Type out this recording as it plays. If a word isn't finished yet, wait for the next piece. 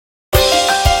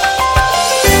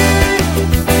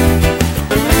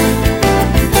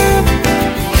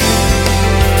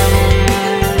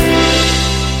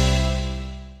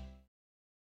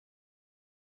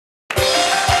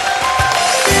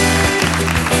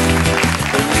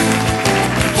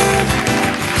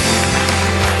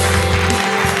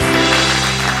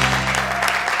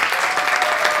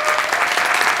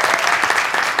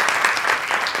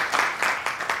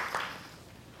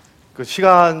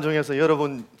시간 중에서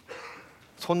여러분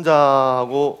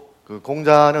손자하고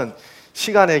공자는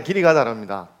시간의 길이가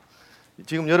다릅니다.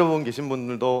 지금 여러분 계신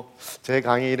분들도 제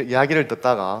강의 이야기를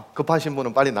듣다가 급하신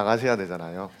분은 빨리 나가셔야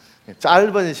되잖아요.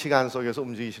 짧은 시간 속에서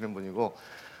움직이시는 분이고,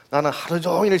 나는 하루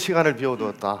종일 시간을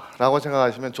비워두었다 라고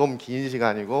생각하시면 좀 긴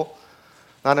시간이고,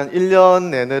 나는 1년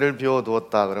내내를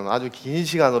비워두었다 그러면 아주 긴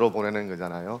시간으로 보내는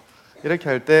거잖아요. 이렇게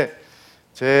할 때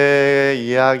제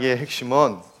이야기의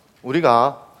핵심은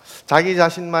우리가 자기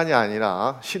자신만이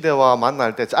아니라 시대와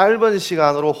만날 때 짧은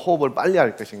시간으로 호흡을 빨리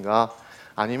할 것인가,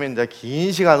 아니면 이제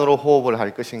긴 시간으로 호흡을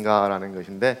할 것인가 라는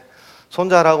것인데,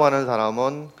 손자라고 하는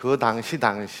사람은 그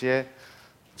당시에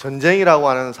전쟁이라고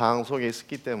하는 상황 속에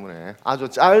있었기 때문에 아주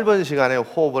짧은 시간에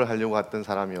호흡을 하려고 했던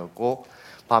사람이었고,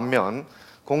 반면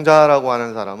공자라고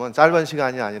하는 사람은 짧은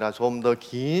시간이 아니라 좀 더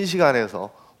긴 시간에서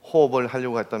호흡을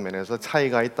하려고 했던 면에서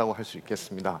차이가 있다고 할 수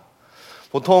있겠습니다.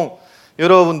 보통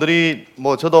여러분들이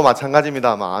저도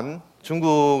마찬가지입니다만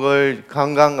중국을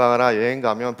관광 가거나 여행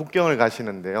가면 북경을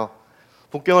가시는데요.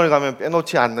 북경을 가면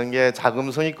빼놓지 않는 게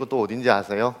자금성 있고 또 어딘지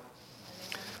아세요?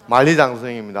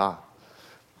 만리장성입니다.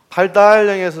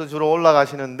 팔달령에서 주로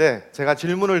올라가시는데 제가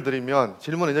질문을 드리면,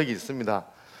 질문은 여기 있습니다.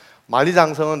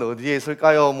 만리장성은 어디에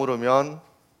있을까요? 물으면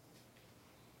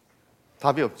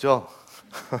답이 없죠.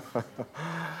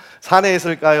 산에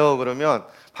있을까요? 그러면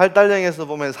팔달령에서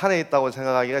보면 산에 있다고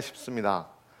생각하기가 쉽습니다.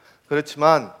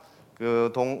 그렇지만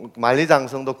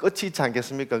만리장성도 끝이 있지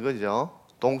않겠습니까? 그죠?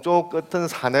 동쪽 끝은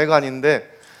산해관인데,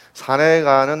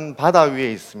 산해관은 바다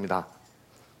위에 있습니다.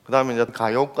 그 다음에 이제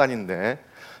가욕관인데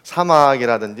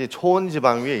사막이라든지 초원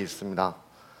지방 위에 있습니다.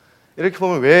 이렇게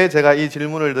보면 왜 제가 이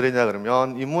질문을 드리냐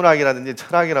그러면, 인문학이라든지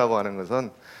철학이라고 하는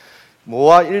것은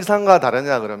뭐와 일상과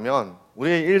다르냐 그러면,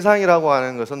 우리의 일상이라고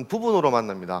하는 것은 부분으로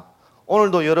만납니다.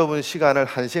 오늘도 여러분 시간을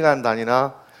 1시간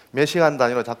단위나 몇 시간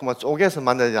단위로 자꾸만 쪼개서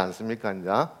만나지 않습니까? 이제.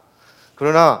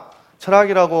 그러나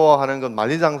철학이라고 하는 건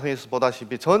만리장성에서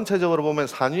보다시피 전체적으로 보면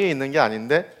산 위에 있는 게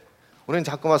아닌데, 우리는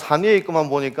자꾸만 산 위에 있고만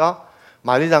보니까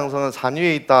만리장성은 산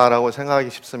위에 있다라고 생각하기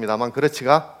쉽습니다만,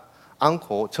 그렇지가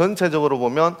않고 전체적으로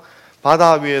보면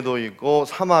바다 위에도 있고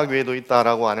사막 위에도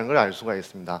있다라고 하는 걸 알 수가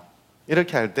있습니다.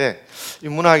 이렇게 할 때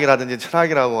인문학이라든지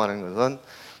철학이라고 하는 것은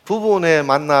부분에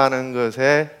만나는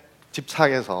것에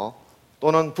집착해서,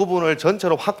 또는 부분을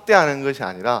전체로 확대하는 것이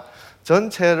아니라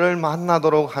전체를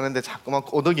만나도록 하는데 자꾸만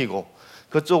꼬드기고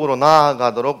그쪽으로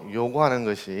나아가도록 요구하는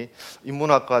것이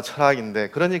인문학과 철학인데,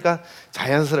 그러니까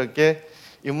자연스럽게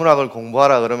인문학을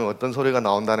공부하라 그러면 어떤 소리가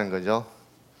나온다는 거죠?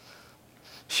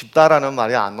 쉽다라는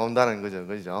말이 안 나온다는 거죠.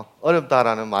 그죠?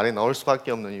 어렵다라는 말이 나올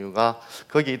수밖에 없는 이유가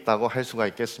거기 있다고 할 수가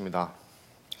있겠습니다.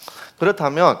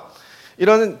 그렇다면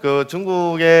이런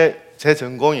중국의 제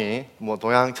전공이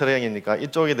동양철학이니까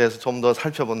이쪽에 대해서 좀 더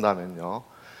살펴본다면요,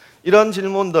 이런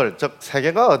질문들, 즉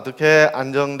세계가 어떻게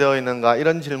안정되어 있는가,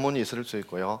 이런 질문이 있을 수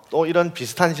있고요. 또 이런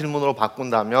비슷한 질문으로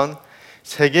바꾼다면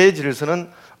세계의 질서는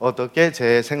어떻게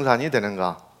재생산이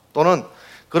되는가, 또는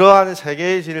그러한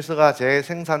세계의 질서가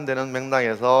재생산되는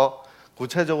맥락에서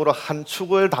구체적으로 한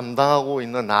축을 담당하고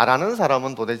있는 나라는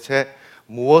사람은 도대체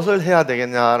무엇을 해야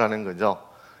되겠냐라는 거죠.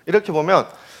 이렇게 보면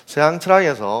서양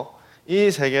철학에서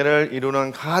이 세계를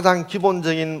이루는 가장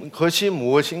기본적인 것이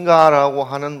무엇인가라고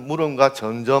하는 물음과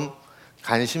점점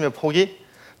관심의 폭이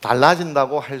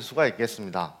달라진다고 할 수가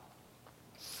있겠습니다.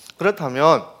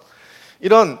 그렇다면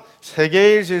이런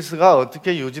세계의 질서가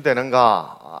어떻게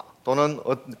유지되는가, 또는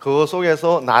그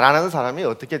속에서 나라는 사람이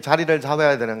어떻게 자리를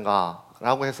잡아야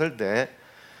되는가라고 했을 때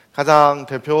가장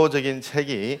대표적인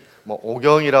책이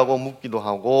오경이라고 묻기도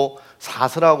하고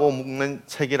사서라고 묻는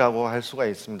책이라고 할 수가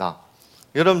있습니다.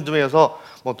 여러분 중에서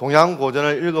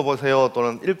동양고전을 읽어보세요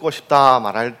또는 읽고 싶다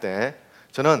말할 때,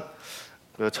 저는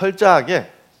철저하게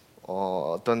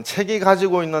어떤 책이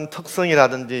가지고 있는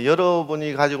특성이라든지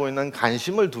여러분이 가지고 있는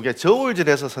관심을 두개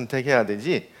저울질해서 선택해야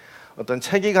되지, 어떤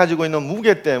책이 가지고 있는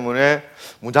무게 때문에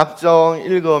무작정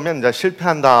읽으면 이제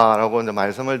실패한다라고 이제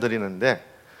말씀을 드리는데,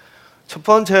 첫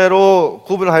번째로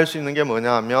구분할 수 있는 게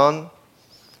뭐냐면,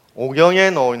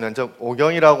 오경에 넣어 있는, 즉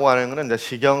오경이라고 하는 것은 이제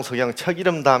시경, 서경, 책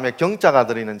이름 다음에 경자가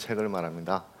들어있는 책을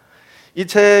말합니다. 이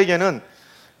책에는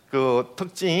그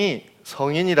특징이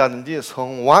성인이라든지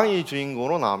성왕이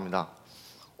주인공으로 나옵니다.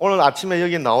 오늘 아침에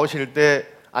여기 나오실 때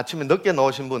아침에 늦게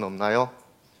나오신 분 없나요?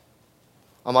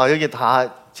 아마 여기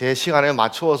다 제 시간에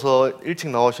맞추어서 일찍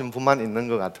나오신 분만 있는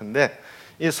것 같은데,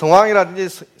 이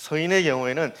성왕이라든지 성인의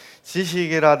경우에는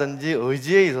지식이라든지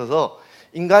의지에 있어서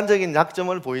인간적인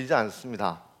약점을 보이지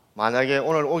않습니다. 만약에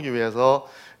오늘 오기 위해서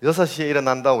 6시에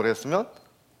일어난다고 그랬으면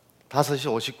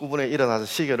 5시 59분에 일어나서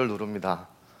시계를 누릅니다.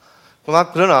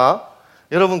 그러나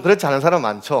여러분 그렇지 않은 사람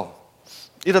많죠?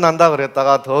 일어난다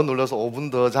그랬다가 더 눌러서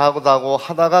 5분 더 자고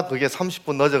하다가 그게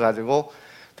 30분 늦어가지고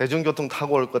대중교통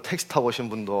타고 올 거 택시 타고 오신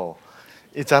분도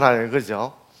있잖아요.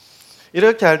 그죠?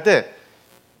 이렇게 할 때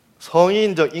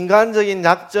성인적, 인간적인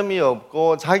약점이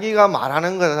없고 자기가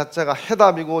말하는 것 자체가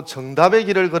해답이고 정답의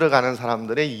길을 걸어가는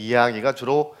사람들의 이야기가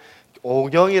주로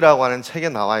오경이라고 하는 책에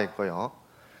나와 있고요.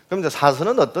 그럼 이제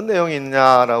사서는 어떤 내용이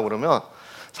있냐라고 그러면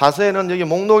사서에는 여기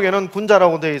목록에는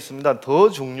군자라고 되어 있습니다. 더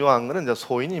중요한 것은 이제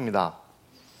소인입니다.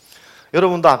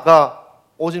 여러분도 아까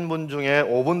오신 분 중에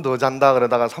 5분 더 잔다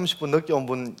그러다가 30분 늦게 온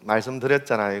분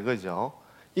말씀드렸잖아요. 그죠?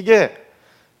 이게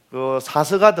그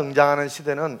사서가 등장하는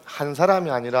시대는 한 사람이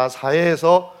아니라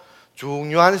사회에서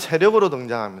중요한 세력으로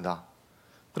등장합니다.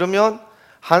 그러면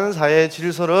한 사회의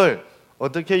질서를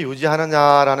어떻게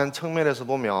유지하느냐라는 측면에서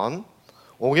보면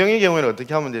오경의 경우에는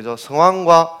어떻게 하면 되죠?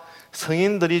 성왕과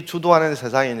성인들이 주도하는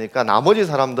세상이니까 나머지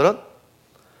사람들은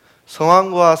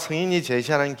성왕과 성인이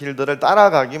제시하는 길들을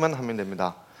따라가기만 하면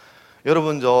됩니다.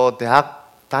 여러분 저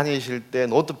대학 다니실 때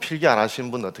노트 필기 안 하신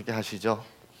분 어떻게 하시죠?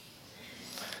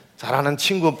 잘하는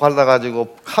친구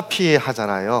받아가지고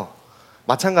카피하잖아요.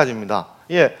 마찬가지입니다.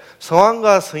 예,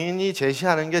 성왕과 성인이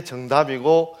제시하는 게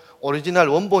정답이고 오리지널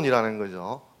원본이라는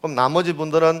거죠. 그럼 나머지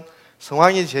분들은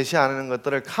성왕이 제시하는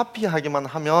것들을 카피하기만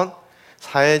하면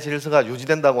사회 질서가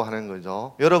유지된다고 하는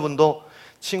거죠. 여러분도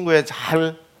친구의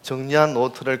잘 정리한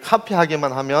노트를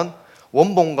카피하기만 하면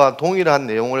원본과 동일한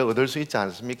내용을 얻을 수 있지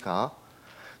않습니까?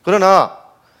 그러나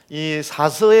이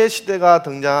사서의 시대가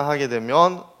등장하게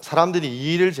되면 사람들이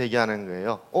이의를 제기하는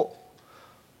거예요.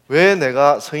 왜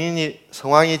내가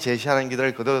성왕이 제시하는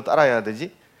길을 그대로 따라야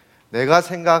되지? 내가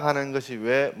생각하는 것이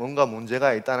왜 뭔가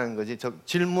문제가 있다는 거지? 즉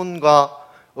질문과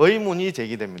의문이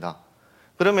제기됩니다.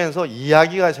 그러면서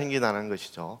이야기가 생기다는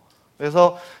것이죠.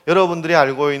 그래서 여러분들이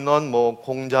알고 있는 뭐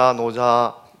공자,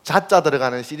 노자, 자자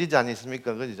들어가는 시리즈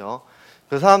아니십니까? 그죠?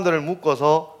 그 사람들을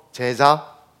묶어서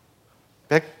제자,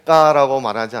 백가라고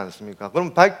말하지 않습니까?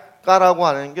 그럼 백가라고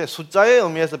하는 게 숫자의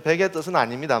의미에서 백의 뜻은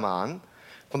아닙니다만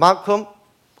그만큼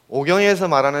오경에서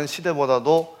말하는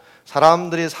시대보다도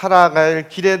사람들이 살아갈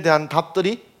길에 대한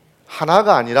답들이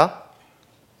하나가 아니라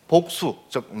복수,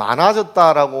 즉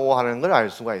많아졌다라고 하는 걸 알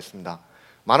수가 있습니다.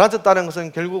 많아졌다는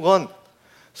것은 결국은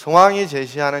성왕이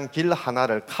제시하는 길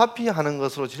하나를 카피하는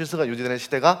것으로 질서가 유지되는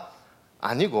시대가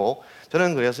아니고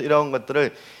저는 그래서 이런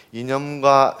것들을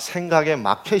이념과 생각의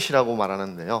마켓이라고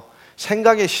말하는데요.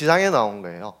 생각의 시장에 나온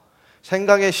거예요.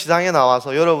 생각의 시장에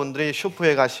나와서 여러분들이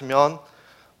슈퍼에 가시면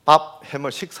밥,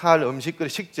 해물, 식사할 음식들,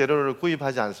 식재료를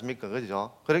구입하지 않습니까?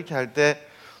 그죠? 그렇게 할 때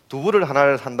두부를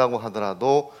하나를 산다고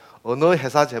하더라도 어느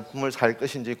회사 제품을 살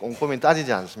것인지 꼼꼼히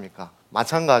따지지 않습니까?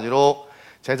 마찬가지로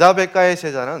제자백가의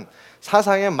제자는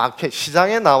사상의 마켓,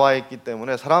 시장에 나와 있기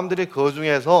때문에 사람들이 그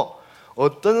중에서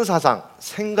어떤 사상,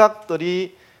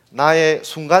 생각들이 나의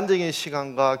순간적인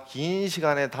시간과 긴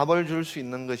시간에 답을 줄 수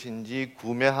있는 것인지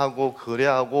구매하고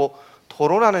거래하고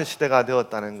토론하는 시대가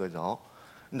되었다는 거죠.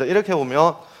 이렇게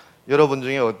보면 여러분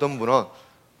중에 어떤 분은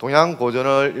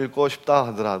동양고전을 읽고 싶다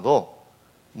하더라도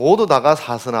모두 다가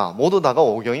사서나 모두 다가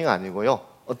오경이 아니고요.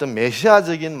 어떤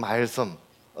메시아적인 말씀,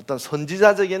 어떤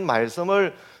선지자적인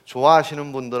말씀을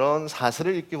좋아하시는 분들은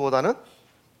사서를 읽기보다는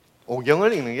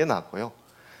오경을 읽는 게 낫고요.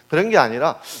 그런 게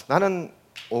아니라 나는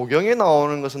오경에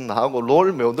나오는 것은 나하고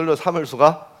롤 모델로 삼을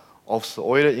수가 없어.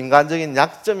 오히려 인간적인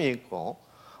약점이 있고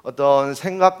어떤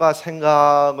생각과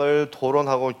생각을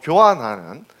토론하고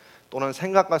교환하는 또는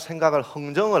생각과 생각을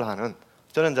흥정을 하는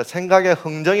저는 이제 생각의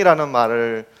흥정이라는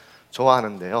말을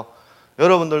좋아하는데요.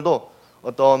 여러분들도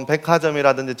어떤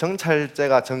백화점이라든지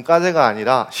정찰제가 정가제가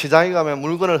아니라 시장에 가면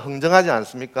물건을 흥정하지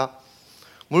않습니까?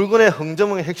 물건의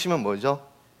흥정의 핵심은 뭐죠?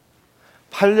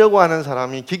 팔려고 하는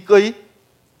사람이 기꺼이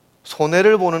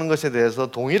손해를 보는 것에 대해서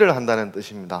동의를 한다는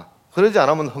뜻입니다. 그러지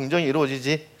않으면 흥정이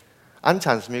이루어지지 않지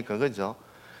않습니까? 그죠?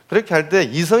 그렇게 할 때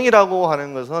이성이라고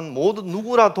하는 것은 모두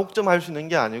누구나 독점할 수 있는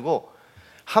게 아니고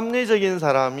합리적인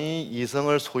사람이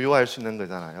이성을 소유할 수 있는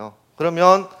거잖아요.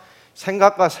 그러면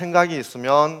생각과 생각이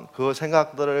있으면 그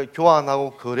생각들을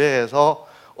교환하고 거래해서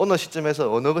어느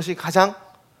시점에서 어느 것이 가장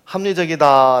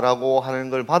합리적이다라고 하는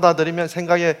걸 받아들이면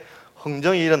생각의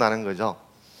흥정이 일어나는 거죠.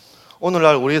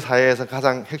 오늘날 우리 사회에서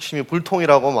가장 핵심이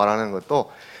불통이라고 말하는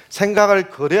것도 생각을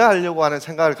거래하려고 하는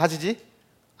생각을 가지지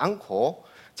않고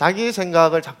자기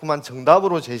생각을 자꾸만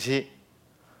정답으로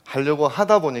제시하려고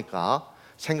하다 보니까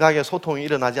생각의 소통이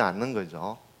일어나지 않는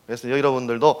거죠. 그래서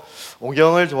여러분들도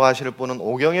오경을 좋아하실 분은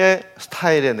오경의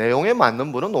스타일의 내용에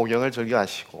맞는 분은 오경을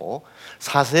즐겨하시고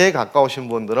사서에 가까우신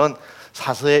분들은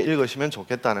사서에 읽으시면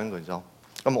좋겠다는 거죠.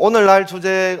 그럼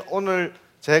오늘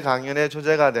제 강연의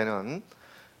주제가 되는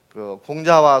그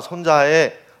공자와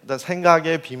손자의 어떤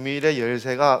생각의 비밀의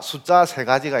열쇠가 숫자 세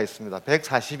가지가 있습니다.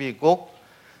 140이 있고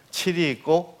 7이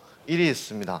있고 1이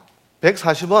있습니다.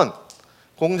 140은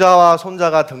공자와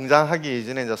손자가 등장하기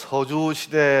이전에 이제 서주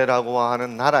시대라고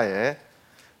하는 나라의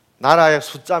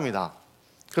숫자입니다.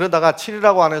 그러다가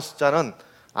 7이라고 하는 숫자는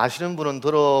아시는 분은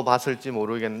들어봤을지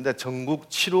모르겠는데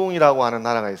전국칠웅이라고 하는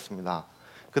나라가 있습니다.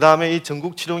 그 다음에 이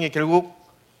전국칠웅이 결국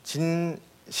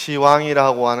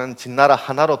진시황이라고 하는 진나라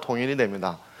하나로 통일이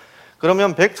됩니다.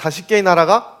 그러면 140개의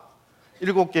나라가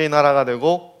 7개의 나라가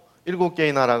되고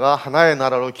 7개의 나라가 하나의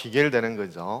나라로 기결되는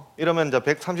거죠. 이러면 이제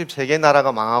 133개의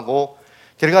나라가 망하고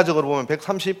결과적으로 보면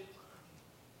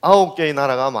 139개의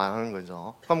나라가 망하는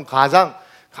거죠. 그럼 가장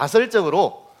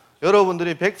가설적으로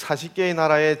여러분들이 140개의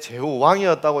나라의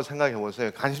제후왕이었다고 생각해 보세요.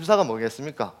 관심사가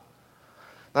뭐겠습니까?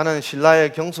 나는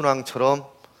신라의 경순왕처럼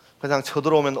그냥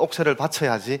쳐들어오면 옥새를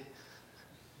바쳐야지.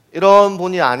 이런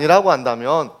분이 아니라고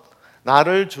한다면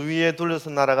나를 주위에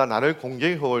둘러싼 나라가 나를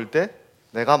공격해 올 때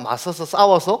내가 맞서서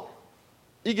싸워서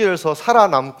이겨서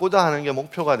살아남고자 하는 게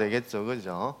목표가 되겠죠.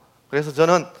 그죠? 그래서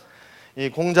저는 이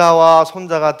공자와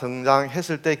손자가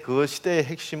등장했을 때 그 시대의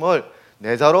핵심을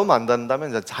내자로 만든다면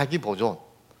이제 자기 보존,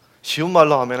 쉬운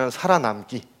말로 하면은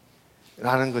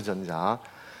살아남기라는 거죠. 이제.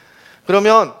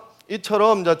 그러면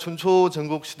이처럼 이제 춘추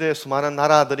전국 시대에 수많은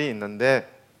나라들이 있는데,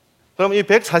 그럼 이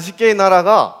 140개의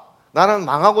나라가 나는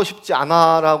망하고 싶지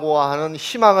않아라고 하는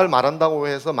희망을 말한다고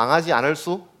해서 망하지 않을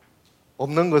수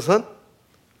없는 것은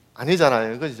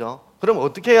아니잖아요. 그죠? 그럼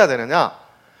어떻게 해야 되느냐?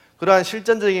 그러한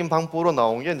실전적인 방법으로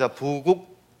나온 게 이제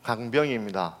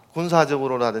부국강병입니다.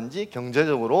 군사적으로라든지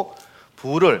경제적으로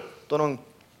부를 또는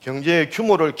경제의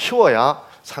규모를 키워야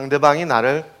상대방이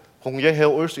나를 공격해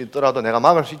올 수 있더라도 내가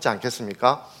막을 수 있지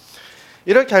않겠습니까?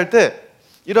 이렇게 할 때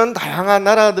이런 다양한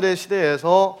나라들의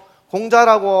시대에서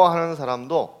공자라고 하는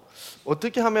사람도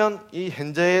어떻게 하면 이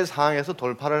현재의 상황에서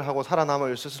돌파를 하고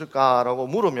살아남을 수 있을까라고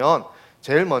물으면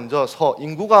제일 먼저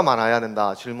인구가 많아야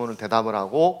된다 질문을 대답을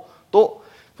하고, 또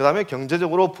그 다음에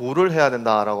경제적으로 부를 해야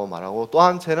된다라고 말하고, 또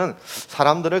한 채는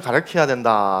사람들을 가르쳐야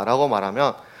된다라고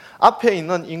말하면 앞에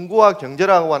있는 인구와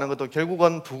경제라고 하는 것도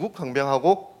결국은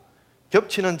부국강병하고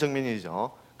겹치는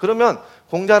측면이죠. 그러면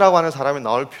공자라고 하는 사람이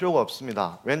나올 필요가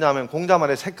없습니다. 왜냐하면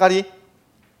공자만의 색깔이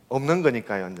없는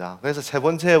거니까요. 이제. 그래서 세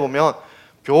번째에 보면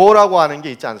교라고 하는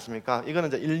게 있지 않습니까? 이거는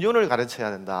이제 인륜을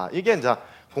가르쳐야 된다. 이게 이제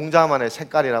공자만의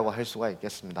색깔이라고 할 수가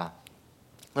있겠습니다.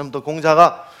 그럼 또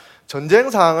공자가 전쟁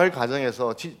상황을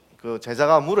가정해서 그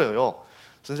제자가 물어요.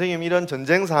 선생님, 이런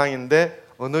전쟁 상황인데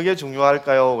어느 게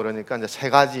중요할까요? 그러니까 이제 세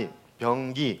가지: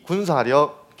 병기,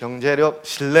 군사력, 경제력,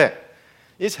 신뢰.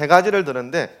 이 세 가지를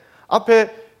드는데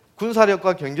앞에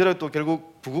군사력과 경제력도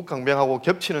결국 부국강병하고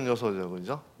겹치는 요소죠.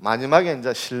 그죠? 마지막에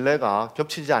이제 신뢰가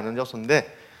겹치지 않는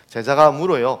요소인데 제자가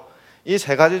물어요. 이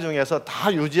세 가지 중에서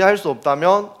다 유지할 수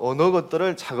없다면 어느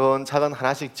것들을 차근차근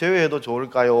하나씩 제외해도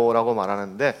좋을까요? 라고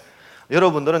말하는데,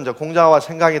 여러분들은 이제 공자와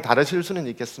생각이 다르실 수는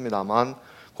있겠습니다만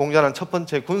공자는 첫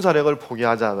번째 군사력을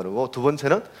포기하자 그러고, 두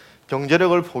번째는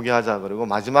경제력을 포기하자 그러고,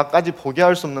 마지막까지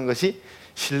포기할 수 없는 것이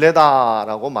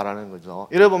신뢰다라고 말하는 거죠.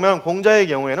 이래 보면 공자의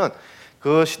경우에는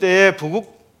그 시대의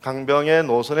부국강병의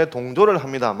노선에 동조를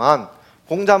합니다만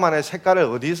공자만의 색깔을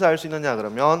어디서 알 수 있느냐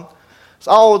그러면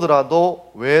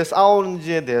싸우더라도 왜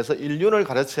싸우는지에 대해서 인륜을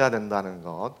가르쳐야 된다는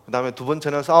것, 그 다음에 두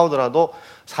번째는 싸우더라도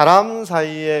사람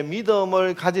사이에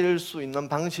믿음을 가질 수 있는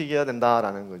방식이어야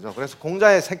된다라는 거죠. 그래서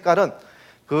공자의 색깔은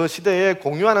그 시대에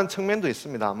공유하는 측면도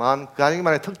있습니다만 그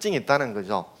자기만의 특징이 있다는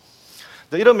거죠.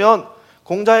 이러면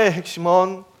공자의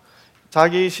핵심은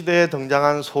자기 시대에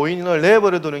등장한 소인을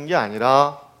내버려 두는 게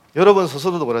아니라, 여러분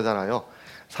스스로도 그러잖아요.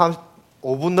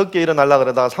 5분 늦게 일어나려고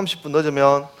그러다가 30분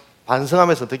늦으면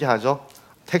반성하면서 어떻게 하죠?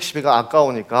 택시비가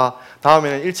아까우니까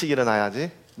다음에는 일찍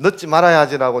일어나야지, 늦지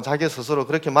말아야지라고 자기 스스로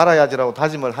그렇게 말아야지라고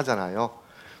다짐을 하잖아요.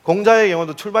 공자의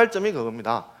경우도 출발점이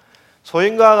그겁니다.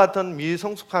 소인과 같은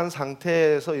미성숙한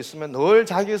상태에서 있으면 늘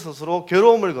자기 스스로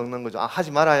괴로움을 겪는 거죠.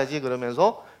 하지 말아야지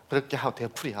그러면서 그렇게 하고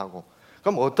되풀이하고.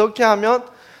 그럼 어떻게 하면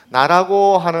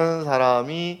나라고 하는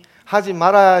사람이 하지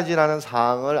말아야지라는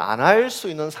사항을 안 할 수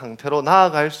있는 상태로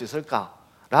나아갈 수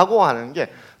있을까라고 하는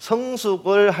게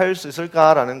성숙을 할 수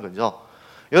있을까라는 거죠.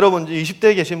 여러분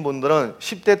 20대에 계신 분들은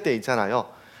 10대 때 있잖아요.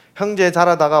 형제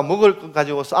자라다가 먹을 것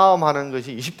가지고 싸움하는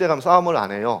것이 20대 가면 싸움을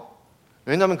안 해요.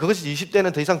 왜냐하면 그것이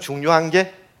 20대는 더 이상 중요한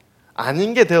게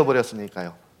아닌 게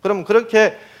되어버렸으니까요. 그럼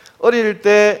그렇게 어릴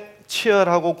때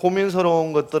치열하고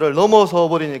고민스러운 것들을 넘어서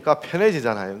버리니까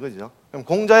편해지잖아요. 그죠? 그럼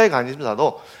공자의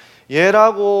관심사도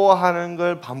예라고 하는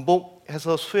걸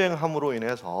반복해서 수행함으로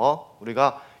인해서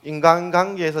우리가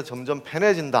인간관계에서 점점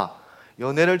편해진다.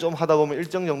 연애를 좀 하다 보면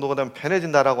일정 정도가 되면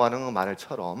편해진다라고 하는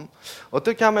말처럼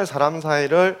어떻게 하면 사람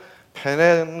사이를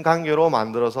편한 관계로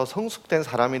만들어서 성숙된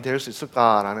사람이 될 수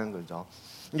있을까라는 거죠.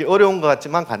 이게 어려운 것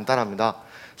같지만 간단합니다.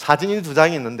 사진이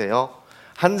 2장이 있는데요.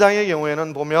 한 장의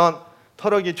경우에는 보면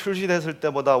터럭이 출시됐을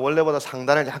때보다 원래보다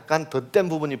상단을 약간 덧댄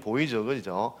부분이 보이죠,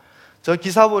 그죠? 저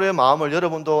기사부의 마음을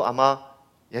여러분도 아마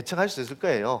예측할 수 있을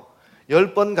거예요.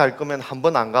 10번 갈 거면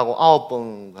 1번 안 가고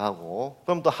 9번 가고,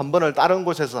 그럼 또 한 번을 다른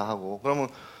곳에서 하고, 그러면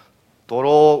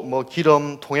도로,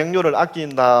 기름, 통행료를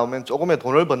아낀다면 조금의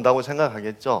돈을 번다고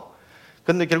생각하겠죠.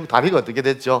 근데 결국 다리가 어떻게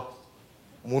됐죠?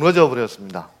 무너져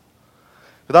버렸습니다.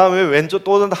 그 다음에 왼쪽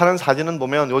또 다른 사진은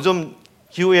보면 요즘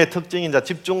기후의 특징이 이제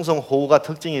집중성 호우가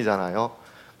특징이잖아요.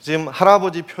 지금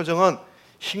할아버지 표정은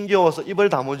힘겨워서 입을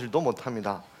다물지도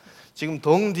못합니다. 지금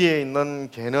등 뒤에 있는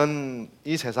개는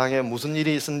이 세상에 무슨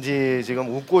일이 있은지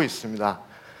지금 웃고 있습니다.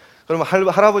 그러면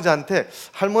할아버지한테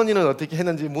할머니는 어떻게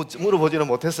했는지 물어보지는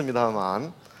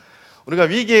못했습니다만, 우리가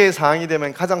위기의 상황이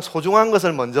되면 가장 소중한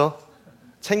것을 먼저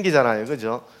챙기잖아요,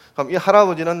 그죠? 그럼 이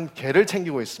할아버지는 개를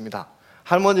챙기고 있습니다.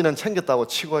 할머니는 챙겼다고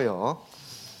치고요.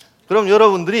 그럼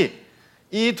여러분들이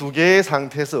이 2개의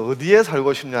상태에서 어디에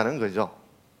살고 싶냐는 거죠.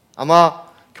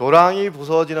 아마 교랑이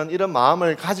부서지는 이런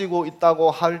마음을 가지고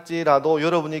있다고 할지라도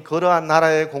여러분이 그러한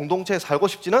나라의 공동체에 살고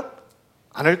싶지는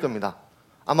않을 겁니다.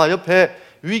 아마 옆에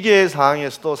위기의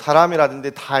상황에서도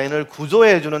사람이라든지 타인을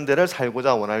구조해 주는 데를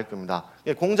살고자 원할 겁니다.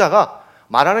 공자가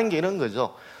말하는 게 이런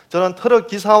거죠. 저는 트럭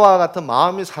기사와 같은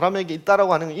마음이 사람에게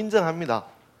있다라고 하는 걸 인정합니다.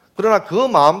 그러나 그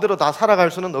마음대로 다 살아갈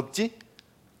수는 없지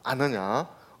않느냐.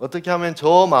 어떻게 하면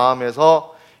저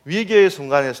마음에서 위기의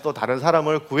순간에서도 다른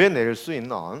사람을 구해낼 수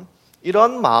있는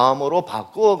이런 마음으로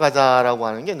바꾸어 가자라고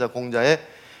하는 게 이제 공자의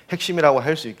핵심이라고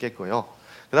할 수 있겠고요.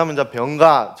 그 다음에 이제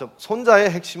병가, 즉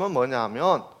손자의 핵심은 뭐냐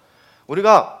하면,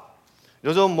 우리가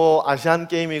요즘 아시안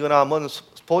게임이거나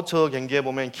스포츠 경기에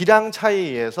보면 기량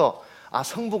차이에서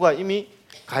성부가 이미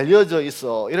갈려져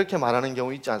있어 이렇게 말하는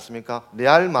경우 있지 않습니까?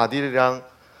 레알 마드리드랑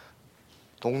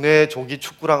동네 조기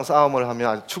축구랑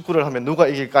축구를 하면 누가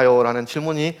이길까요? 라는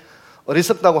질문이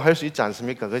어리석다고 할 수 있지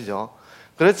않습니까? 그죠?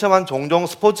 그렇지만 종종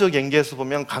스포츠 경기에서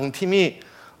보면 강팀이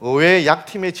의외의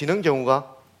약팀에 지는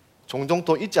경우가 종종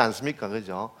또 있지 않습니까?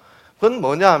 그죠? 그건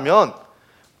뭐냐 하면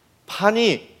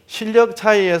판이 실력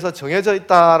차이에서 정해져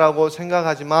있다라고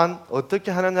생각하지만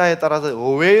어떻게 하느냐에 따라서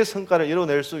의외의 성과를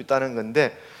이뤄낼 수 있다는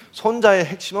건데, 손자의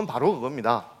핵심은 바로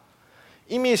그겁니다.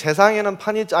 이미 세상에는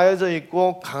판이 짜여져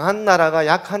있고 강한 나라가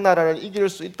약한 나라를 이길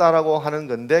수 있다라고 하는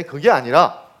건데, 그게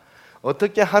아니라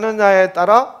어떻게 하느냐에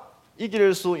따라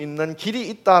이길 수 있는 길이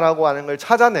있다라고 하는 걸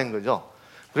찾아낸 거죠.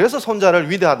 그래서 손자를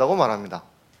위대하다고 말합니다.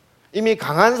 이미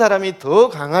강한 사람이 더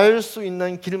강할 수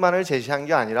있는 길만을 제시한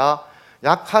게 아니라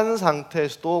약한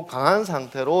상태에서도 강한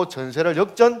상태로 전세를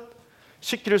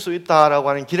역전시킬 수 있다라고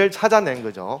하는 길을 찾아낸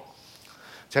거죠.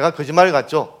 제가 거짓말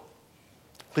같죠?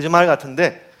 거짓말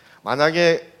같은데,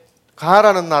 만약에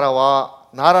가라는 나라와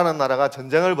나라는 나라가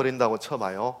전쟁을 벌인다고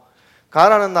쳐봐요.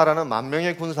 가라는 나라는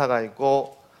 10,000명의 군사가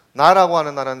있고 나라고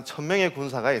하는 나라는 1,000명의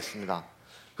군사가 있습니다.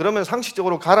 그러면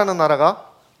상식적으로 가라는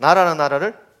나라가 나라는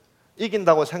나라를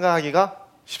이긴다고 생각하기가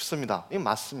쉽습니다. 이게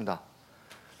맞습니다.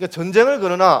 그러니까 전쟁을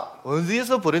그러나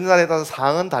어디서 벌이느냐에 따라서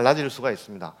상황은 달라질 수가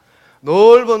있습니다.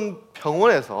 넓은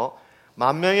평원에서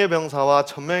 10,000명의 병사와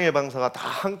 1,000명의 병사가 다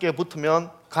함께 붙으면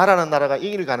가라는 나라가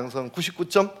이길 가능성은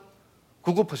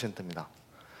 99.99%입니다.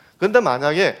 그런데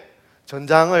만약에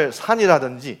전장을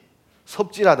산이라든지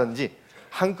섭지라든지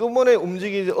한꺼번에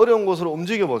움직이기 어려운 곳으로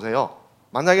움직여 보세요.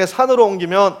 만약에 산으로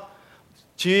옮기면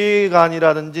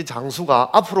지휘관이라든지 장수가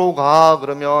앞으로 가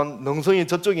그러면 능성이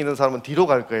저쪽에 있는 사람은 뒤로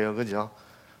갈 거예요. 그죠?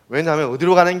 왜냐하면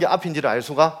어디로 가는 게 앞인지를 알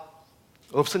수가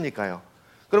없으니까요.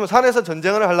 그러면 산에서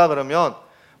전쟁을 하려고 그러면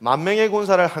 10,000명의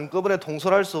군사를 한꺼번에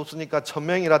통솔할 수 없으니까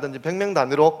 1,000명이라든지 100명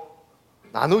단위로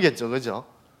나누겠죠. 그죠?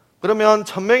 그러면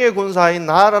 1,000명의 군사인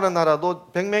나라는 나라도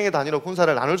 100명의 단위로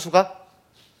군사를 나눌 수가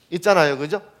있잖아요.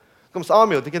 그죠? 그럼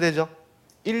싸움이 어떻게 되죠?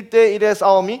 1대1의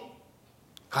싸움이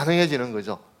가능해지는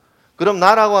거죠. 그럼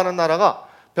나라고 하는 나라가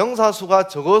병사 수가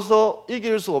적어서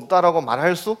이길 수 없다라고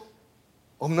말할 수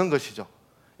없는 것이죠.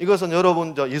 이것은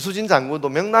여러분 이수진 장군도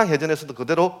명랑해전에서도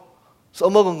그대로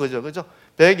써먹은 거죠. 그죠?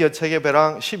 100여 척의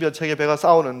배랑 10여 척의 배가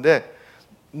싸우는데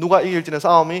누가 이길지는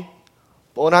싸움이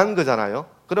뻔한 거잖아요.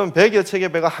 그럼 100여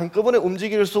척의 배가 한꺼번에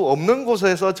움직일 수 없는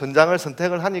곳에서 전장을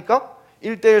선택을 하니까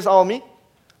 1대1 싸움이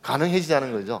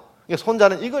가능해지자는 거죠.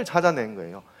 손자는 이걸 찾아낸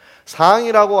거예요.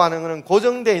 상이라고 하는 것은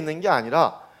고정되어 있는 게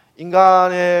아니라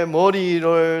인간의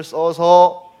머리를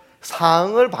써서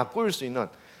상황을 바꿀 수 있는,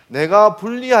 내가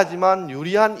불리하지만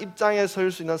유리한 입장에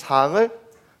설 수 있는 상황을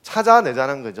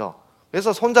찾아내자는 거죠.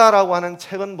 그래서 손자라고 하는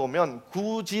책은 보면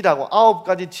구지라고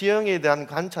 9가지 지형에 대한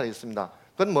관찰이 있습니다.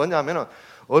 그건 뭐냐면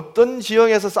어떤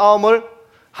지형에서 싸움을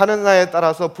하느냐에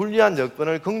따라서 불리한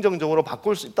여건을 긍정적으로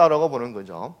바꿀 수 있다고 보는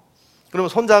거죠. 그러면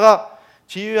손자가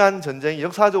지휘한 전쟁이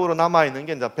역사적으로 남아있는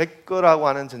게 이제 백거라고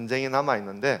하는 전쟁이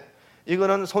남아있는데,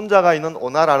 이거는 손자가 있는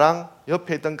오나라랑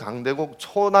옆에 있던 강대국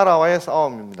초나라와의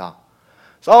싸움입니다.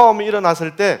 싸움이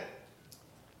일어났을 때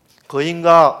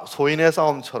거인과 소인의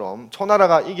싸움처럼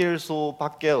초나라가 이길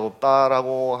수밖에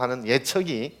없다라고 하는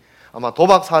예측이, 아마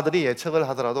도박사들이 예측을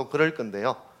하더라도 그럴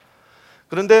건데요.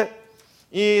 그런데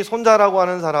이 손자라고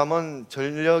하는 사람은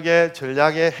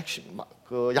전략의 핵심,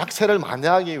 약세를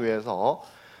만회하기 위해서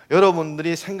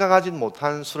여러분들이 생각하지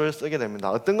못한 수를 쓰게 됩니다.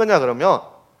 어떤 거냐 그러면,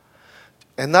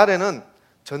 옛날에는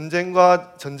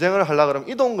전쟁을 하려고 그러면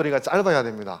이동거리가 짧아야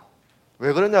됩니다.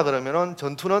 왜 그러냐 그러면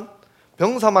전투는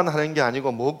병사만 하는 게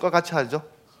아니고 무엇과 같이 하죠?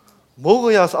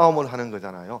 먹어야 싸움을 하는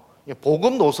거잖아요.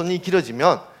 보급 노선이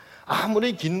길어지면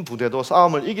아무리 긴 부대도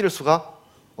싸움을 이길 수가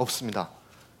없습니다.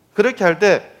 그렇게 할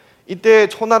때 이때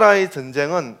초나라의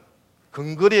전쟁은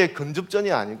근거리의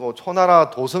근접전이 아니고 초나라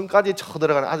도성까지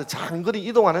쳐들어가는 아주 장거리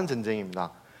이동하는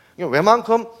전쟁입니다.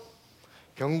 웬만큼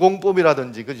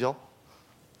경공법이라든지, 그죠?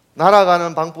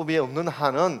 날아가는 방법이 없는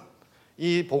한은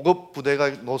이 보급 부대가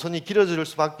노선이 길어질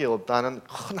수밖에 없다는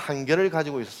큰 한계를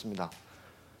가지고 있었습니다.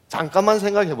 잠깐만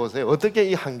생각해 보세요. 어떻게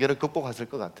이 한계를 극복했을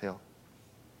것 같아요?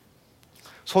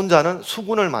 손자는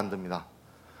수군을 만듭니다.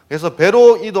 그래서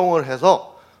배로 이동을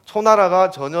해서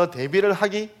초나라가 전혀 대비를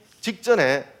하기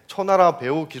직전에 초나라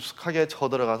배후 깊숙하게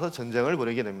쳐들어가서 전쟁을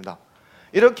벌이게 됩니다.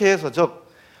 이렇게 해서 즉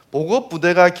보급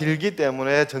부대가 길기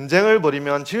때문에 전쟁을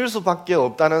벌이면 질 수밖에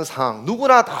없다는 상황,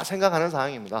 누구나 다 생각하는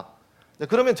상황입니다.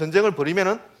 그러면 전쟁을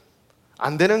벌이면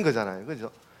안 되는 거잖아요,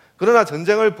 그죠? 그러나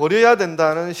전쟁을 벌여야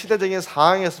된다는 시대적인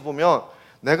상황에서 보면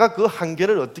내가 그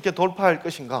한계를 어떻게 돌파할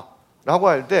것인가 라고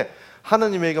할 때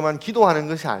하느님에게만 기도하는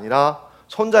것이 아니라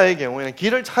손자의 경우에는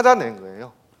길을 찾아낸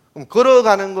거예요. 그럼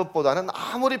걸어가는 것보다는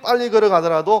아무리 빨리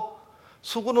걸어가더라도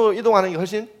수군으로 이동하는 게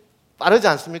훨씬 빠르지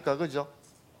않습니까? 그죠?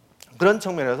 그런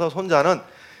측면에서 손자는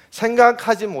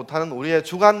생각하지 못하는 우리의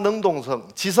주관 능동성,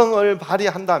 지성을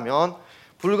발휘한다면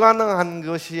불가능한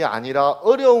것이 아니라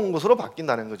어려운 것으로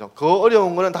바뀐다는 거죠. 그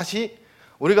어려운 것은 다시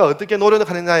우리가 어떻게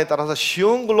노력하느냐에 따라서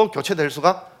쉬운 걸로 교체될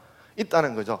수가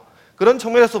있다는 거죠. 그런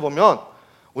측면에서 보면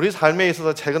우리 삶에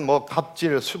있어서 최근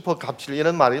갑질, 슈퍼 갑질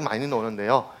이런 말이 많이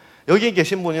나오는데요. 여기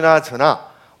계신 분이나 저나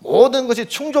모든 것이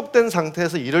충족된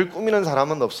상태에서 일을 꾸미는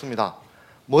사람은 없습니다.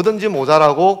 뭐든지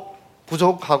모자라고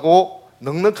부족하고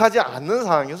넉넉하지 않는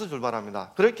상황에서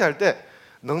출발합니다. 그렇게 할 때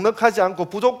넉넉하지 않고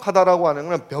부족하다라고 하는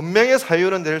것은 변명의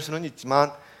사유는 될 수는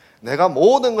있지만 내가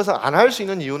모든 것을 안 할 수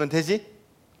있는 이유는 되지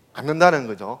않는다는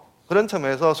거죠. 그런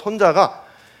점에서 손자가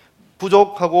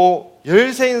부족하고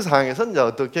열세인 상황에서 이제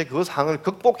어떻게 그 상황을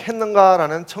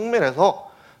극복했는가라는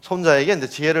측면에서 손자에게 이제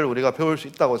지혜를 우리가 배울 수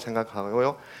있다고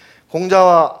생각하고요.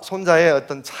 공자와 손자의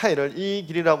어떤 차이를 이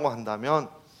길이라고 한다면,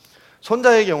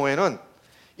 손자의 경우에는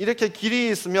이렇게 길이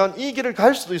있으면 이 길을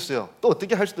갈 수도 있어요. 또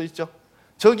어떻게 할 수도 있죠.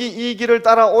 저기 이 길을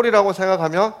따라오리라고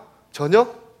생각하면 전혀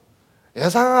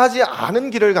예상하지 않은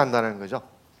길을 간다는 거죠.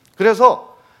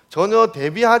 그래서 전혀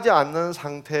대비하지 않는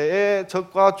상태에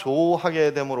적과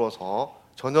조하게 됨으로써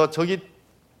전혀 저기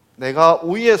내가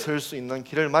우위에 설 수 있는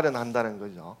길을 마련한다는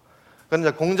거죠.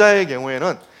 그런데 공자의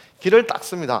경우에는 길을 딱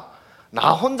씁니다.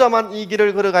 나 혼자만 이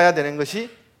길을 걸어가야 되는 것이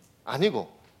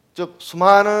아니고, 즉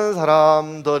수많은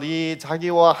사람들이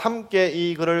자기와 함께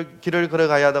이 길을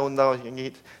걸어가야 된다고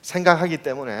생각하기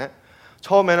때문에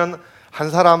처음에는 한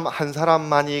사람 한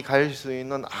사람만이 갈 수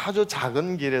있는 아주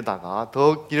작은 길에다가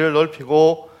더 길을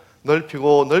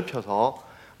넓혀서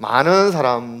많은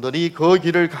사람들이 그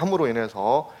길을 감으로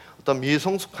인해서 어떤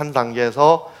미성숙한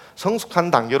단계에서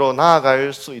성숙한 단계로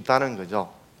나아갈 수 있다는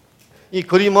거죠. 이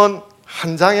그림은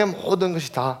한 장에 모든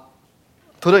것이 다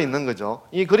들어있는 거죠.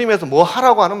 이 그림에서 뭐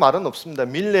하라고 하는 말은 없습니다.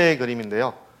 밀레의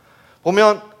그림인데요.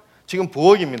 보면 지금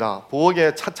부엌입니다.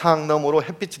 부엌에 차창 너머로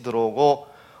햇빛이 들어오고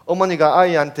어머니가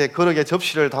아이한테 그릇에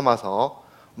접시를 담아서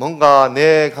뭔가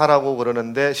내가라고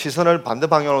그러는데 시선을 반대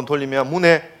방향으로 돌리면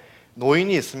문에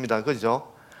노인이 있습니다.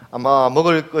 그죠? 아마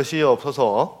먹을 것이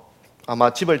없어서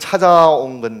아마 집을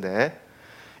찾아온 건데,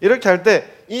 이렇게 할 때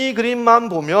이 그림만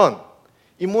보면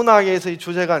인문학에서의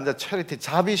주제가 이제 체리티,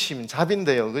 자비심,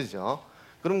 자비인데요. 그죠?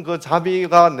 그럼 그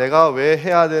자비가 내가 왜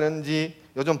해야 되는지,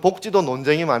 요즘 복지도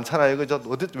논쟁이 많잖아요. 그죠?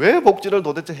 왜 복지를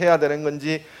도대체 해야 되는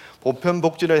건지, 보편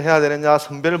복지를 해야 되느냐,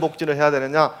 선별 복지를 해야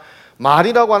되느냐,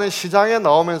 말이라고 하는 시장에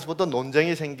나오면서부터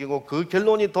논쟁이 생기고 그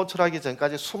결론이 도출하기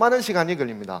전까지 수많은 시간이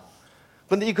걸립니다.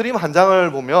 그런데 이 그림 한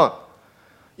장을 보면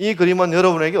이 그림은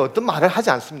여러분에게 어떤 말을 하지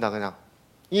않습니다. 그냥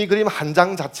이 그림 한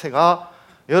장 자체가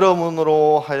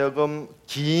여러분으로 하여금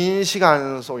긴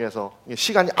시간 속에서,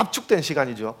 시간이 압축된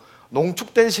시간이죠.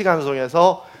 농축된 시간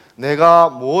속에서 내가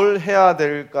뭘 해야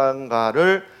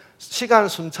될까를 시간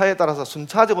순차에 따라서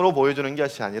순차적으로 보여주는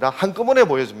것이 아니라 한꺼번에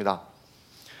보여줍니다.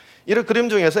 이런 그림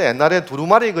중에서 옛날에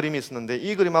두루마리 그림이 있었는데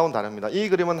이 그림하고는 다릅니다. 이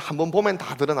그림은 한번 보면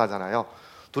다 드러나잖아요.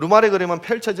 두루마리 그림은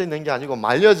펼쳐져 있는 게 아니고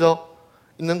말려져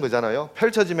있는 거잖아요.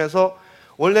 펼쳐지면서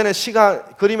원래는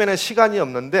그림에는 시간이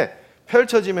없는데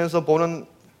펼쳐지면서 보는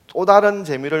또 다른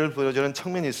재미를 보여주는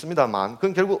측면이 있습니다만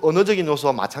그건 결국 언어적인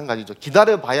요소와 마찬가지죠.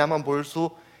 기다려봐야만 볼 수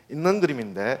있는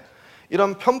그림인데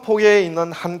이런 편폭에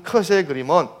있는 한 컷의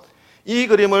그림은 이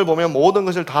그림을 보면 모든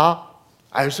것을 다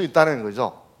알 수 있다는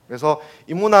거죠. 그래서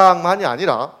인문학만이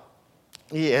아니라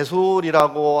이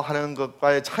예술이라고 하는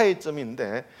것과의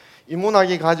차이점인데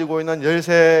인문학이 가지고 있는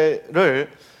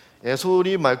열쇠를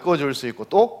예술이 메꿔줄 수 있고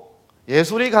또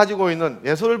예술이 가지고 있는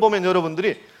예술을 보면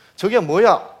여러분들이 저게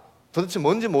뭐야? 도대체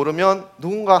뭔지 모르면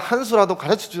누군가 한 수라도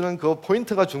가르쳐주는 그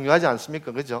포인트가 중요하지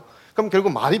않습니까? 그죠? 그럼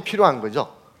결국 말이 필요한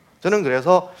거죠. 저는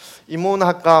그래서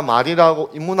인문학과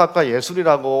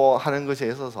예술이라고 하는 것에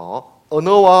있어서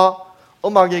언어와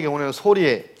음악의 경우는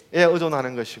소리에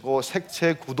의존하는 것이고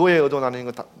색채 구도에 의존하는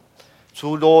것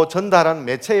주로 전달한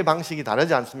매체의 방식이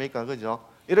다르지 않습니까? 그죠?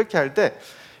 이렇게 할 때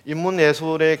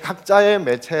인문예술의 각자의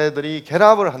매체들이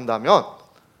결합을 한다면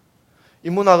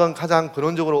인문학은 가장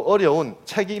근원적으로 어려운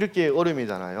책이 읽기의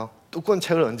어려움이잖아요. 두꺼운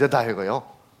책을 언제 다 읽어요?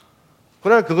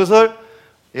 그러나 그것을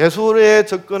예술의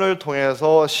접근을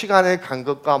통해서 시간의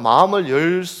간격과 마음을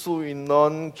열 수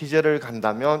있는 기제를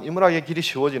간다면 인문학의 길이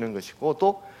쉬워지는 것이고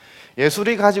또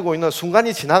예술이 가지고 있는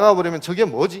순간이 지나가 버리면 저게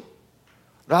뭐지?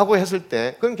 라고 했을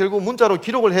때 그건 결국 문자로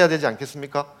기록을 해야 되지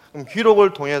않겠습니까? 그럼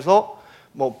기록을 통해서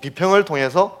비평을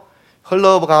통해서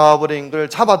흘러가 버린 걸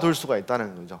잡아둘 수가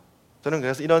있다는 거죠. 저는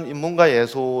그래서 이런 인문과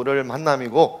예술을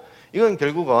만남이고 이건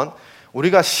결국은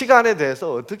우리가 시간에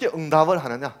대해서 어떻게 응답을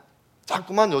하느냐.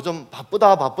 자꾸만 요즘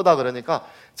바쁘다 그러니까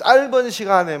짧은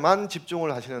시간에만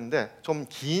집중을 하시는데 좀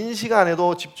긴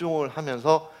시간에도 집중을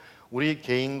하면서 우리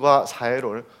개인과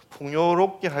사회를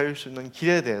풍요롭게 할 수 있는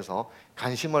길에 대해서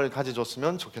관심을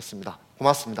가져줬으면 좋겠습니다.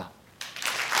 고맙습니다.